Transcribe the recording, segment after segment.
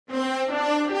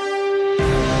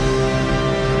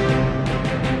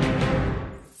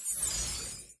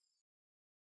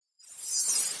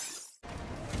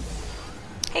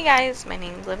Hey guys, my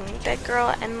name is Living Dead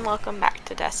Girl and welcome back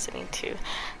to Destiny 2.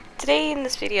 Today in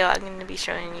this video I'm going to be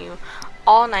showing you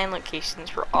all 9 locations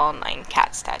for all 9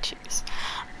 cat statues.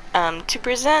 To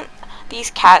present these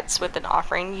cats with an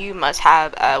offering, you must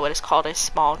have what is called a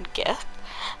small gift,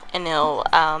 and it'll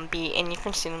be in your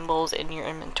consumables in your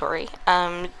inventory.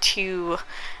 To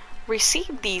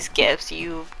receive these gifts,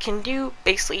 you can do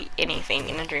basically anything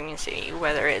in a Dreaming City,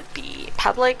 whether it be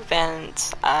public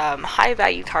events, high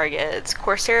value targets,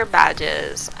 Corsair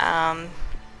badges,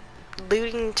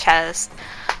 looting chests,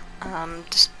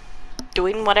 just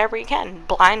doing whatever you can.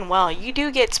 Blind well, you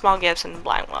do get small gifts in the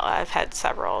blind well. I've had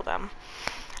several of them.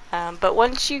 But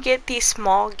once you get these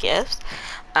small gifts,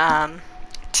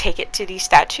 take it to these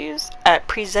statues,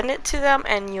 present it to them,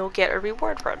 and you'll get a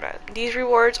reward from it. These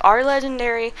rewards are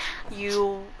legendary.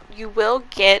 You will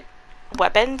get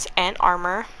weapons and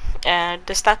armor.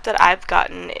 The stuff that I've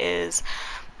gotten is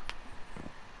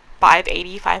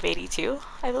 580, 582,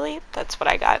 I believe. That's what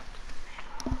I got.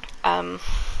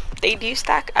 They do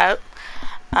stack up.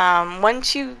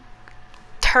 Once you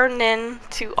turn in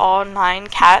to all 9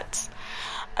 cats,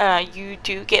 you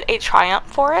do get a triumph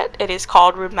for it. It is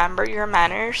called Remember Your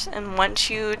Manners, and once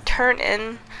you turn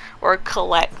in or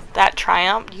collect that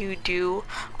triumph, you do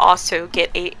also get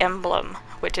a emblem,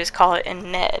 which is called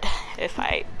Ennead. If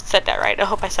I said that right, I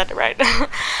hope I said it right.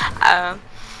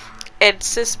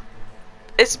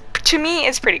 To me,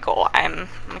 it's pretty cool. I'm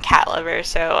a cat lover,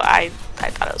 so I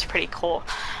thought it was pretty cool.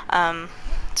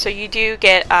 So you do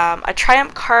get a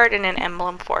triumph card and an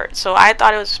emblem for it. So I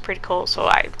thought it was pretty cool, so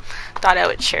I thought I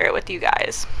would share it with you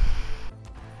guys.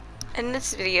 In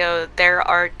this video, there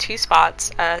are 2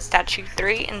 spots, statue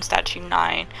 3 and statue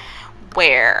 9,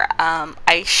 where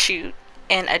I shoot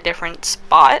in a different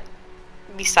spot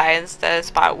besides the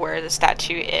spot where the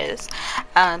statue is.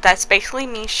 That's basically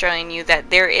me showing you that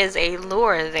there is a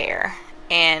lure there.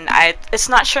 And it's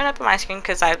not showing up on my screen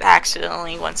because I've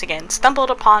accidentally, once again, stumbled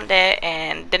upon it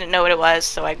and didn't know what it was,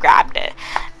 so I grabbed it.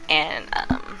 And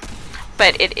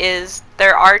but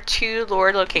there are 2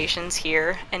 lure locations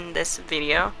here in this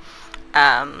video.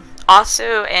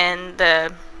 Also in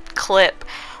the clip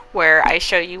where I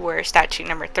show you where statue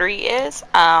number 3 is,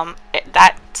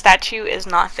 that statue is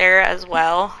not there as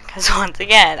well, because once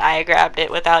again, I grabbed it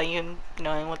without even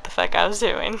knowing what the fuck I was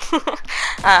doing.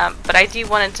 But I do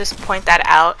want to just point that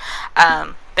out.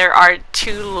 There are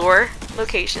 2 lure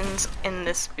locations in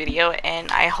this video,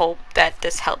 and I hope that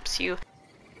this helps you.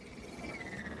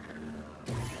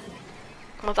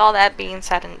 With all that being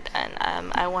said and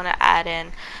done, I want to add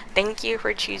in, thank you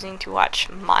for choosing to watch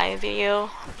my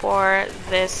video for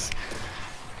this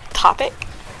topic.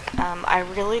 I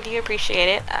really do appreciate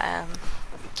it.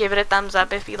 Give it a thumbs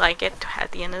up if you like it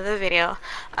at the end of the video.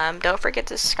 Don't forget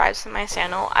to subscribe to my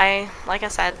channel. Like I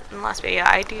said in the last video,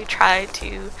 I do try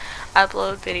to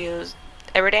upload videos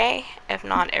every day, if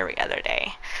not every other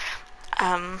day.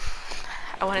 I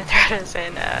want to throw this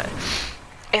in.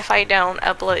 If I don't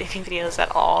upload any videos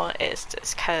at all, it's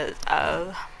just because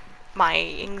of my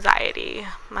anxiety,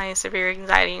 my severe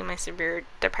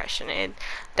depression. It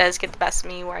does get the best of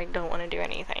me where I don't want to do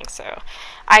anything. So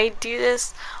I do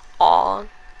this all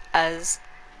as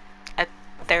a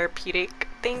therapeutic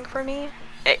thing for me.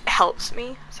 It helps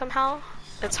me somehow.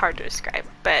 It's hard to describe,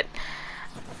 but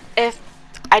if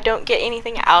I don't get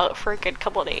anything out for a good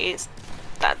couple days,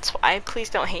 that's why. Please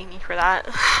don't hate me for that.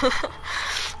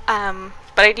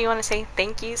 But I do want to say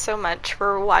thank you so much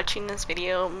for watching this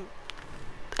video.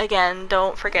 Again,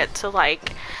 don't forget to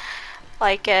like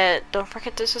it. Don't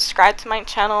forget to subscribe to my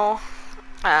channel.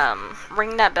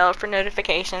 Ring that bell for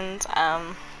notifications.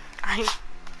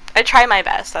 I try my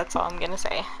best. That's all I'm gonna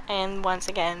say. And once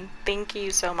again, thank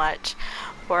you so much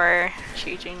for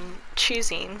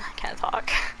choosing can't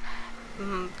talk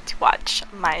to watch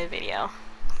my video.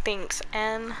 Thanks,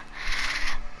 and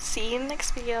see you in the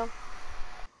next video.